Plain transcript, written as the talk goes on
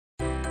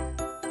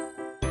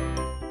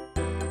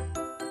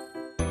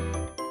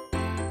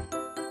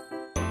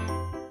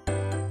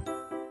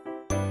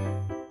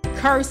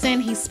cursing,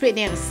 he's spitting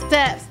down the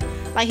steps.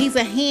 Like, he's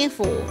a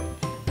handful.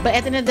 But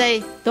at the end of the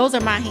day, those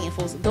are my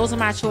handfuls. Those are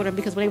my children,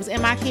 because when they was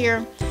in my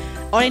care,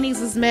 all their needs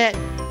was met,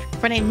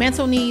 from their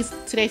mental needs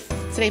to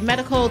their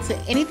medical, to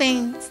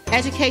anything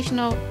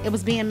educational, it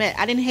was being met.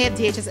 I didn't have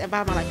DHS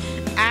involved in my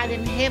life. I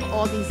didn't have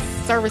all these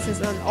services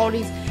and all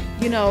these,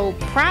 you know,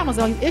 problems,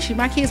 all these issues.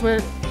 My kids were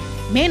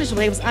manageable.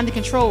 They was under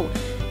control.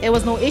 There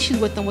was no issues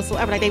with them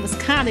whatsoever. Like, they was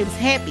calm. They was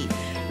happy.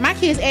 My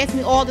kids ask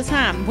me all the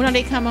time, when are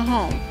they coming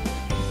home?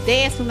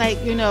 They ask me,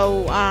 like, you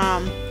know,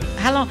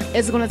 how long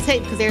is it going to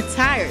take? Because they're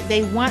tired.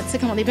 They want to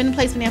come home. They've been in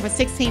placement now for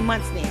 16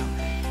 months now.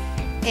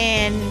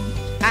 And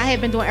I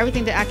have been doing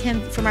everything that I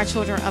can for my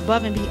children,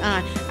 above and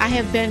beyond. I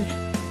have been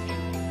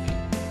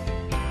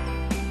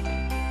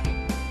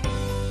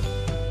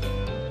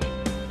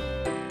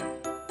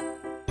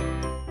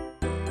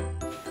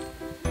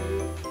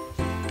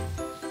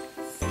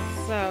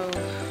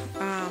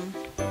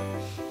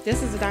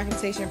this is the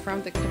documentation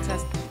from the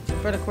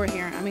for the court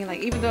hearing. I mean,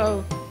 like, even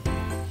though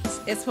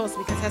it's supposed to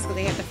be contested,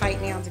 they have to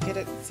fight now to get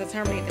it to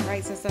terminate the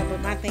rights and stuff. But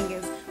my thing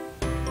is,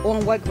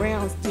 on what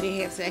grounds do they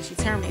have to actually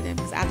terminate them?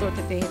 Because I thought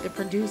that they had to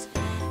produce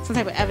some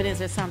type of evidence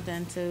or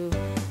something to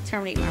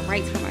terminate my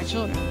rights for my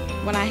children,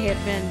 when I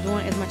have been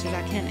doing as much as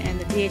I can. And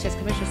the DHS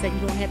commissioner said you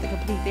don't have to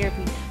complete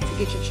therapy to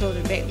get your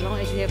children back, as long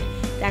as you have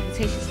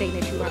documentation stating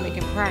that you are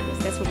making progress.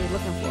 That's what we're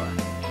looking for.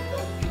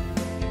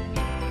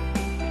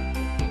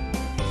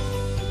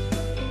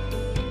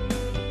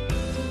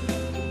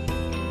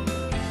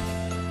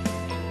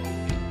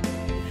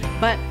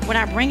 But when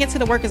I bring it to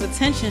the workers'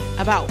 attention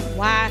about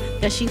why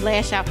does she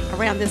lash out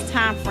around this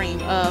time frame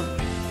of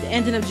the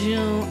ending of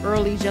June,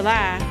 early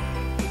July,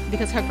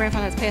 because her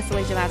grandfather has passed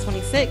away July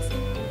 26th,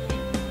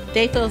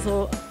 they feel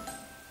so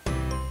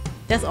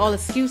that's all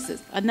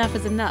excuses. Enough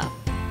is enough.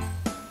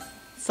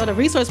 So the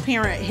resource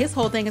parent, his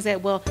whole thing is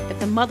that, well, if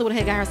the mother would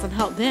have got her some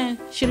help then,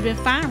 she'd have been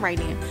fine right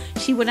now.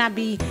 She would not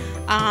be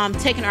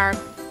taking our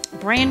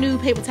brand new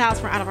paper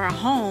towels from out of our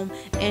home,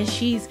 and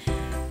she's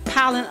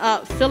piling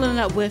up, filling it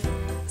up with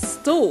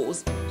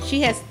stools.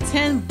 She has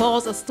 10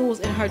 balls of stools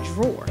in her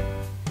drawer,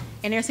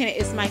 and they're saying that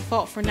it's my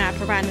fault for not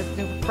providing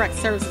the correct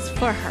services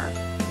for her.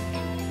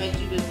 But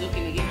you was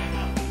looking to get her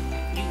help.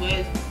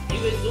 You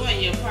was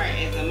doing your part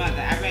as a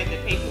mother. I read the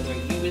paperwork.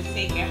 You was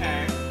taking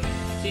her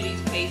to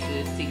these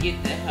places to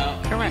get the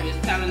help. Correct. You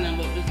was telling them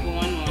what was going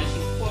on.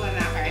 She's pulling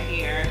out her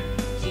hair.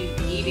 She's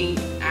eating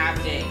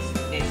objects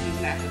that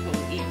she's not supposed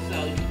to eat. So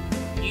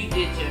you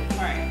did your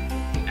part.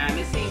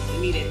 It seems to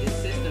me that the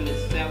system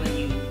is failing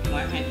you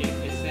 100%,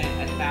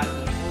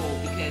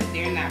 1,000-fold, because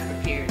they're not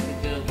prepared to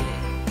deal with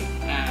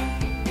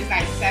it. It's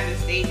like 7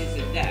 stages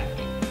of death.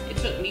 It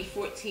took me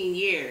 14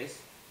 years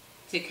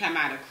to come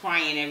out of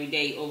crying every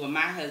day over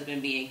my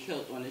husband being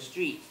killed on the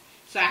streets.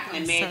 So I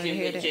can imagine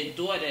what your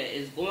daughter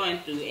is going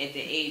through at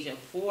the age of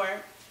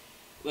 4.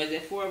 Was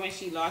it 4 when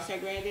she lost her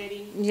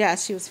granddaddy? Yeah,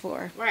 she was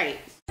 4. Right.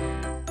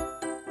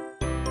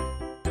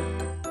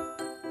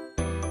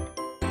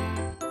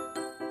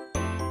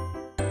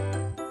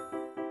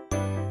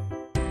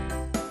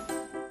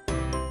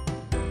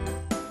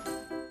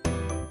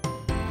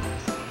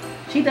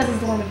 She does this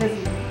during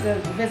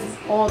the visits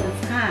all the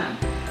time.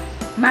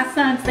 My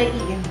son stay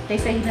eating. They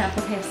say he's not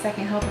supposed to have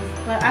second helpers.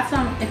 But I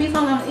tell him, if he's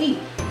not going to eat,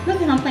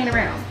 look at him playing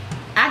around.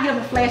 I give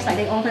him a flashlight.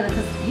 They only play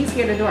because he's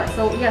scared of the dark.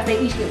 So yes, they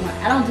each get one.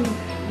 I don't do,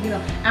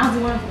 I don't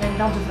do one and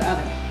don't do the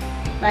other.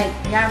 Like,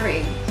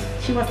 Yari,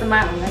 she wants to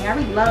model. Like, I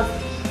really love,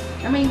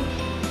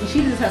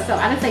 she does herself.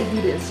 I didn't say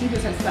do this. She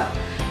does herself.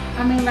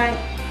 Like,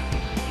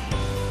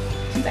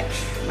 she's like,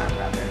 my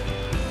brother.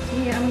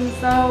 Yeah,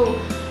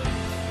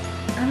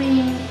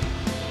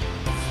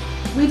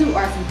 we do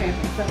arts and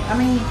crafts. So,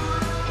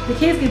 the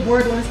kids get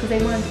bored doing this because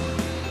they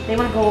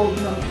want to go,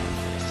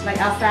 like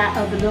outside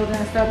of the building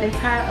and stuff. They're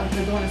tired of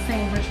doing the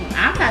same ritual.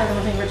 I'm tired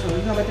of doing the same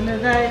ritual. But at the end of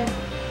the day,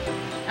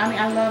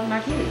 I love my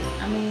kids.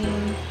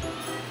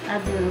 I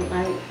do.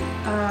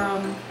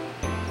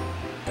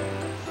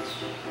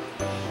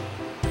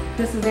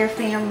 This is their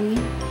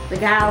family. The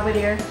guy over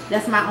there,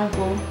 that's my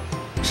uncle,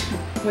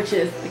 which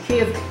is the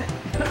kid's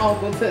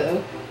uncle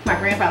too. My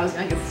grandfather's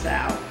youngest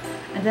child.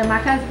 And then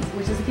my cousins,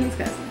 which is the kids'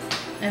 cousins.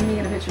 And me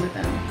in a picture with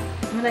them.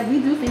 We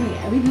do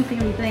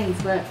family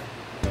things, but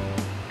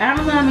I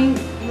don't know,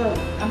 look,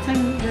 I'm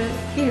telling you, the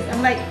kids,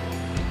 when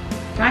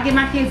I give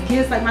my kids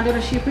gifts, like my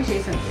daughter, she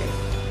appreciates some gifts.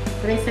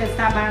 But they said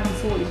stop buying them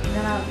toys,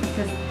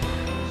 because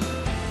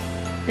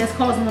that's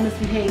causing them to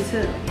misbehave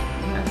too.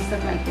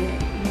 Stuff like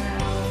that,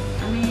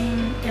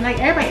 and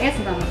everybody asks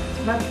about them.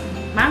 But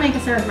my main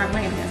concern is my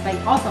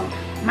grandparents. Also,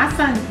 my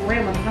son's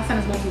grandmother, my son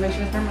is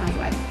multiracial, his grandma's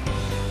white.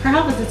 Her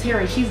health is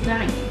deteriorating, she's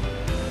dying.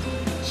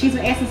 She's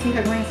been asking to see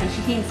her grandson.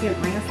 She can't see her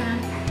grandson.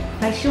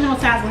 She don't have no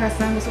ties with her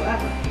son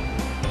whatsoever.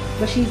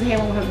 But she's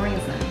having with her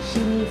grandson.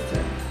 She needs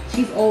to.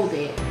 She's old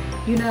dead.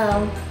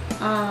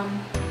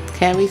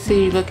 Can we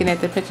see you looking at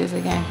the pictures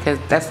again? Because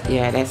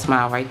that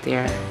smile right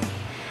there.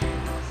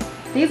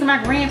 These are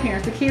my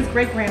grandparents, the kids'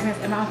 great-grandparents,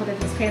 and my uncle that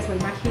just passed away.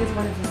 My kids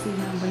wanted to see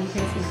him when he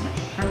passed away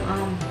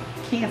from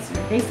cancer.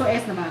 They still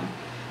asking about him.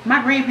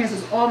 My grandparents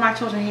is all my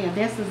children have.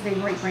 This is their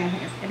great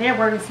grandparents, and they're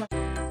working.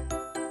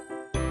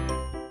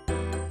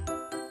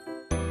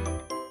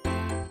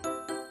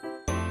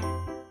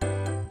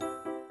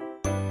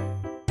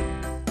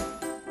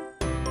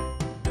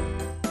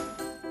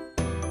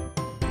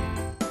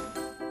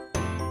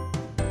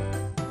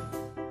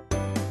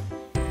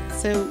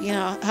 To, you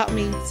know, help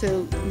me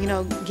to, you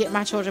know, get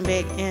my children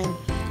back and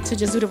to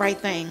just do the right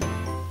thing.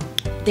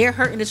 They're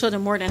hurting the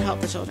children more than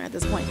help the children at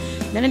this point.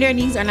 None of their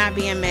needs are not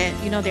being met.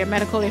 You know, their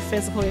medical, their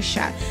physical, their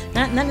shot.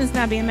 Nothing's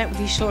not being met with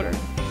these children.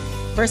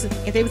 Versus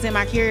if they was in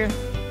my care,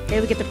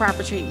 they would get the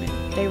proper treatment.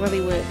 They really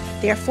would.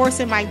 They're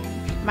forcing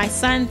my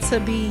son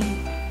to be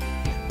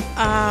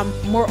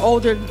more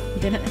older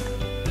than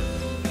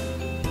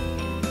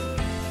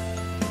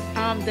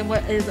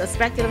what is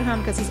expected of him,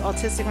 because he's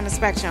autistic on the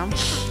spectrum,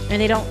 and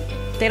they don't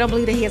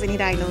believe that he has any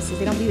diagnosis.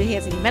 They don't believe that he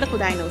has any medical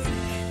diagnosis.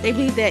 They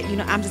believe that, you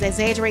know, I'm just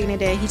exaggerating, and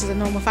that he's just a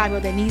normal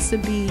 5-year-old that needs to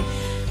be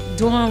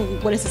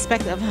doing what is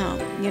expected of him.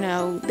 You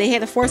know, they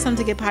had to force him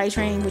to get potty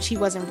trained, which he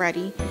wasn't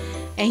ready,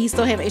 and he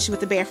still have an issue with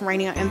the bathroom right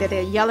now, and that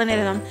they're yelling at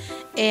him.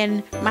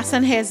 And my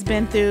son has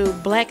been through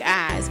black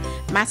eyes.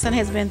 My son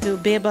has been through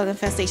bed bug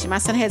infestation. My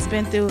son has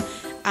been through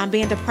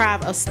being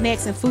deprived of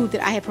snacks and food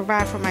that I had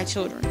provided for my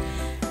children.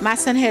 My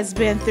son has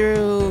been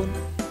through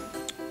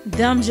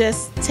them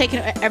just taking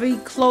every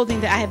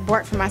clothing that I had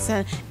bought for my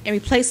son and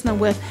replacing them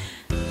with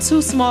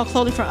too small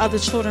clothing for other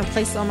children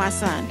placed on my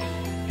son.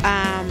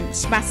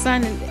 My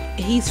son,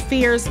 he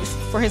fears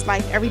for his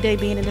life every day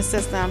being in the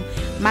system.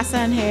 My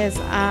son has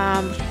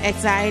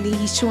anxiety.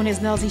 He's chewing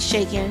his nose. He's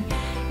shaking.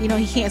 You know,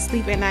 he can't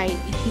sleep at night.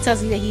 He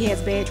tells me that he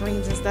has bad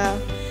dreams and stuff.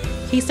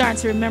 He's starting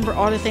to remember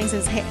all the things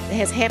that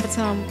has happened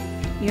to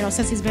him, you know,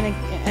 since he's been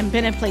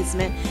in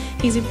placement.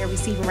 He's even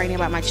receiving right now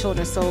about my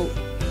children. So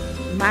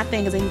my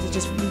thing is they need to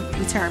just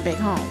return back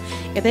home.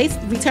 If they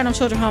return them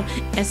children home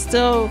and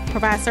still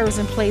provide service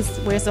in place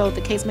where so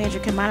the case manager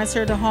can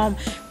monitor the home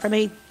for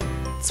maybe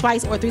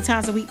twice or 3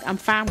 times a week, I'm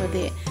fine with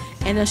it.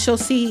 And then she'll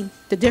see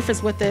the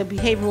difference with the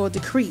behavior will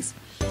decrease.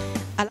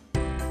 And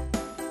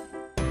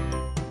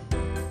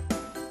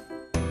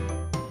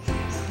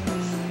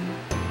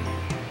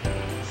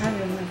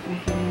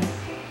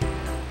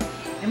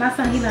my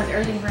son, he loves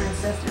everything from his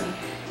sister.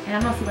 And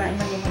I don't see why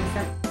anybody would want to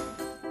step.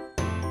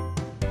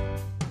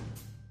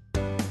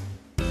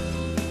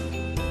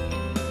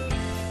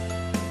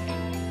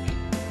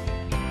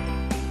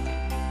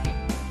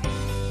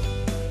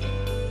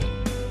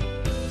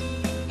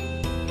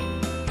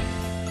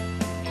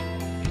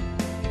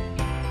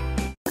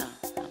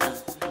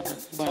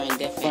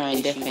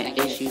 Different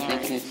issues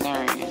and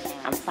concerns.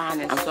 I'm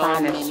finding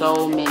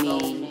so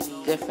many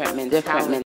different